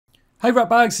Hey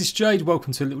Ratbags, it's Jade.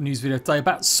 Welcome to a little news video today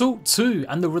about Salt 2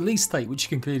 and the release date, which you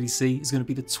can clearly see is going to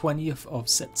be the 20th of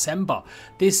September.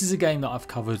 This is a game that I've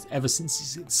covered ever since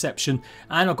its inception,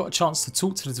 and I got a chance to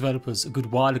talk to the developers a good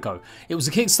while ago. It was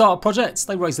a Kickstarter project.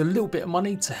 They raised a little bit of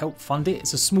money to help fund it.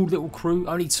 It's a small little crew,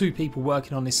 only 2 people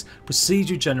working on this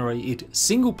procedurally generated,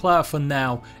 single player for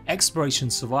now,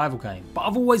 exploration survival game. But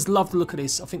I've always loved the look of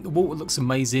this. I think the water looks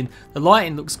amazing, the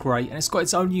lighting looks great, and it's got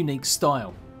its own unique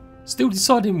style. Still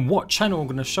deciding what channel I'm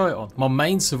going to show it on. My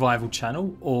main survival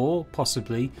channel, or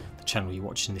possibly the channel you're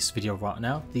watching this video right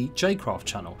now, the JCraft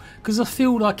channel, because I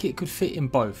feel like it could fit in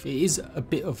both. It is a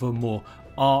bit of a more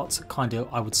art kind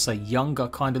of, I would say, younger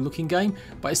kind of looking game,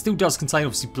 but it still does contain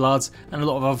obviously blood and a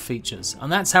lot of other features,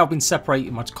 and that's how I've been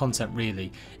separating my content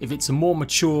really. If it's a more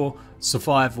mature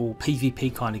survival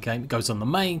PvP kind of game, it goes on the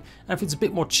main, and if it's a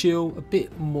bit more chill, a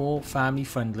bit more family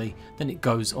friendly, then it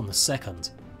goes on the second.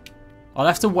 I'll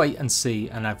have to wait and see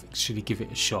and actually give it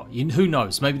a shot. Who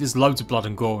knows, maybe there's loads of blood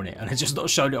and gore in it and they're just not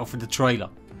showing it off with the trailer.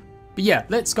 But yeah,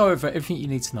 let's go over everything you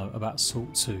need to know about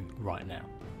Salt 2 right now.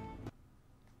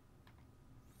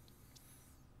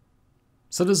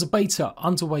 So there's a beta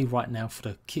underway right now for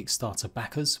the Kickstarter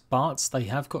backers, but they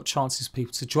have got chances for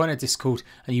people to join our Discord,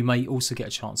 and you may also get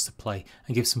a chance to play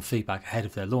and give some feedback ahead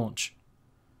of their launch.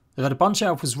 They've had a bunch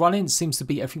of alphas running, seems to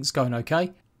be everything's going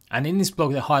okay. And in this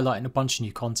blog they're highlighting a bunch of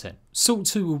new content. Salt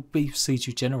 2 will be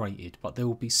procedurally generated, but there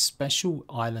will be special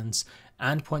islands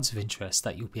and points of interest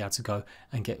that you'll be able to go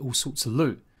and get all sorts of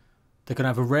loot. They're going to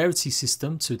have a rarity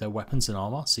system to their weapons and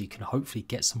armour, so you can hopefully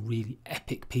get some really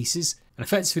epic pieces. And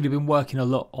effectively they've been working a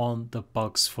lot on the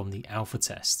bugs from the alpha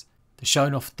test. They're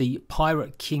showing off the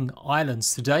Pirate King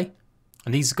Islands today,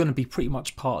 and these are going to be pretty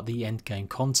much part of the end game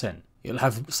content. It'll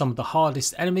have some of the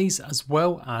hardest enemies as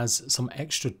well as some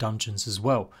extra dungeons as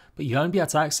well, but you'll only be able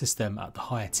to access them at the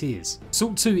higher tiers.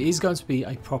 Salt 2 is going to be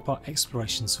a proper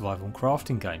exploration, survival and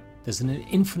crafting game. There's an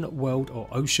infinite world or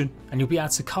ocean, and you'll be able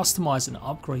to customise and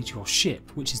upgrade your ship,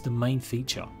 which is the main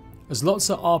feature. There's lots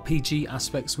of RPG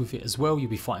aspects with it as well. You'll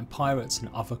be fighting pirates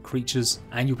and other creatures,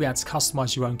 and you'll be able to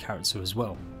customise your own character as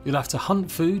well. You'll have to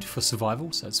hunt food for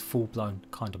survival, so it's full-blown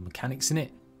kind of mechanics in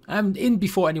it. And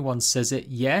before anyone says it,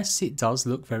 yes, it does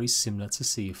look very similar to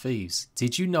Sea of Thieves.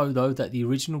 Did you know though that the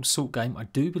original Salt game, I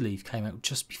do believe, came out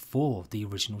just before the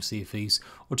original Sea of Thieves,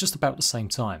 or just about the same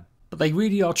time? But they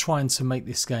really are trying to make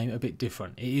this game a bit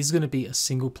different. It is going to be a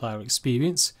single player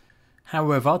experience.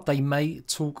 However, they may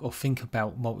talk or think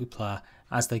about multiplayer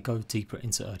as they go deeper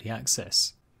into early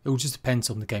access. It all just depends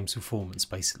on the game's performance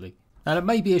basically. Now it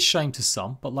may be a shame to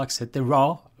some, but like I said, there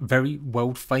are very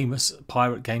world famous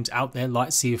pirate games out there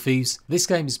like Sea of Thieves. This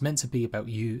game is meant to be about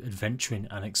you adventuring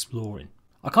and exploring.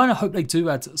 I kind of hope they do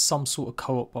add some sort of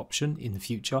co-op option in the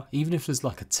future, even if there's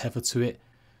like a tether to it.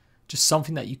 Just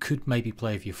something that you could maybe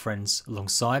play with your friends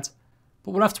alongside.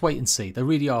 But we'll have to wait and see. They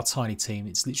really are a tiny team,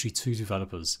 it's literally 2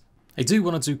 developers. They do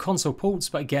want to do console ports,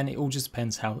 but again it all just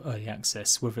depends how early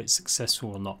access, whether it's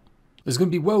successful or not. There's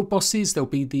going to be world bosses, there'll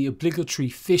be the obligatory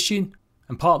fishing,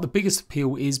 and part of the biggest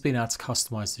appeal is being able to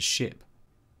customise the ship.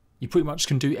 You pretty much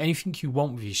can do anything you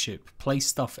want with your ship, place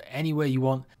stuff anywhere you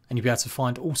want, and you'll be able to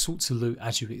find all sorts of loot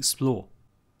as you explore.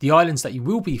 The islands that you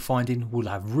will be finding will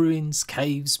have ruins,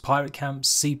 caves, pirate camps,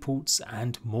 seaports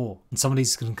and more. And some of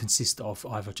these are going to consist of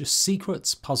either just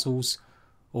secrets, puzzles,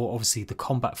 or obviously the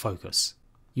combat focus.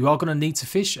 You are going to need to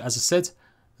fish, as I said.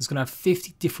 There's going to have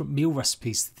 50 different meal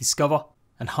recipes to discover,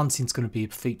 and hunting's going to be a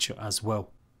feature as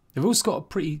well. They've also got a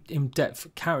pretty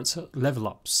in-depth character level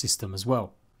up system as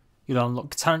well. You'll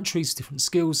unlock talent trees, different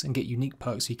skills, and get unique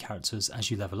perks for your characters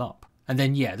as you level up. And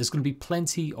then yeah, there's going to be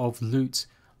plenty of loot,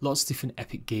 lots of different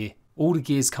epic gear. All the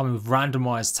gears coming with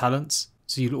randomised talents,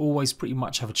 so you'll always pretty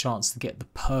much have a chance to get the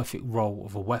perfect roll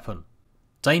of a weapon.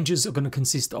 Dangers are going to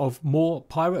consist of more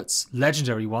pirates,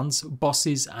 legendary ones,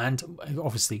 bosses, and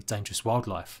obviously dangerous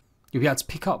wildlife. You'll be able to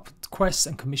pick up quests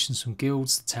and commissions from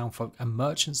guilds, townfolk and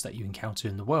merchants that you encounter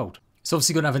in the world. It's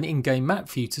obviously going to have an in-game map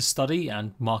for you to study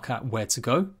and mark out where to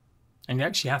go. And you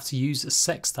actually have to use a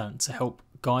sextant to help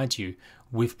guide you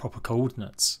with proper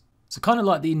coordinates. So kind of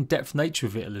like the in-depth nature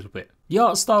of it a little bit. The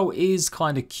art style is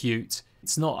kind of cute.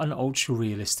 It's not an ultra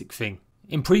realistic thing.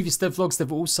 In previous devlogs they've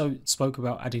also spoke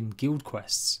about adding guild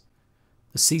quests.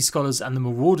 The Sea Scholars and the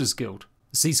Marauders Guild.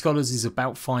 The Sea Scholars is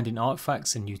about finding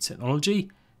artifacts and new technology.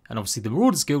 And obviously the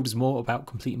Marauders Guild is more about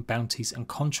completing bounties and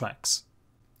contracts.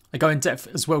 They go in depth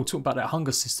as well, talk about that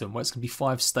hunger system where it's going to be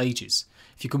 5 stages.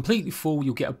 If you're completely full,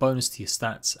 you'll get a bonus to your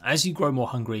stats. As you grow more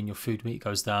hungry and your food meat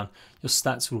goes down, your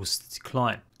stats will also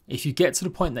decline. If you get to the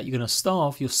point that you're going to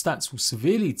starve, your stats will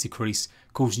severely decrease,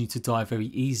 causing you to die very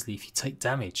easily if you take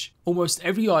damage. Almost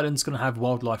every island is going to have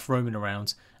wildlife roaming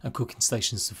around, and cooking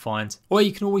stations to find, or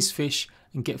you can always fish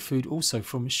and get food also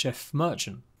from Chef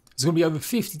Merchant. There's going to be over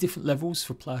 50 different levels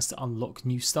for players to unlock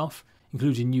new stuff,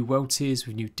 including new world tiers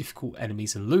with new difficult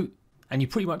enemies and loot, and you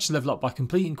pretty much level up by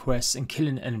completing quests and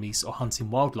killing enemies or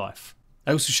hunting wildlife.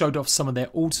 They also showed off some of their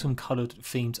autumn coloured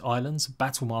themed islands,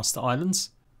 Battle Master Islands,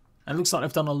 and it looks like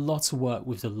they've done a lot of work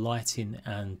with the lighting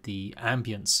and the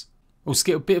ambience. We'll also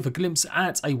get a bit of a glimpse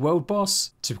at a world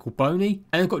boss, typical bony,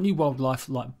 and they've got new wildlife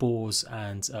like boars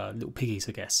and little piggies,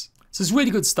 I guess. So it's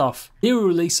really good stuff. Near a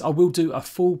release, I will do a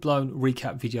full-blown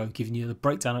recap video giving you the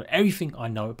breakdown of everything I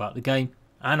know about the game,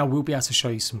 and I will be able to show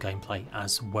you some gameplay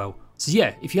as well. So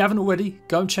yeah, if you haven't already,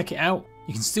 go and check it out.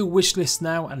 You can still wishlist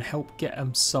now and help get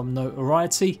them some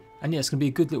notoriety, and yeah, it's going to be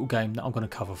a good little game that I'm going to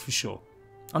cover for sure.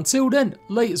 Until then,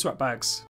 laters, ratbags.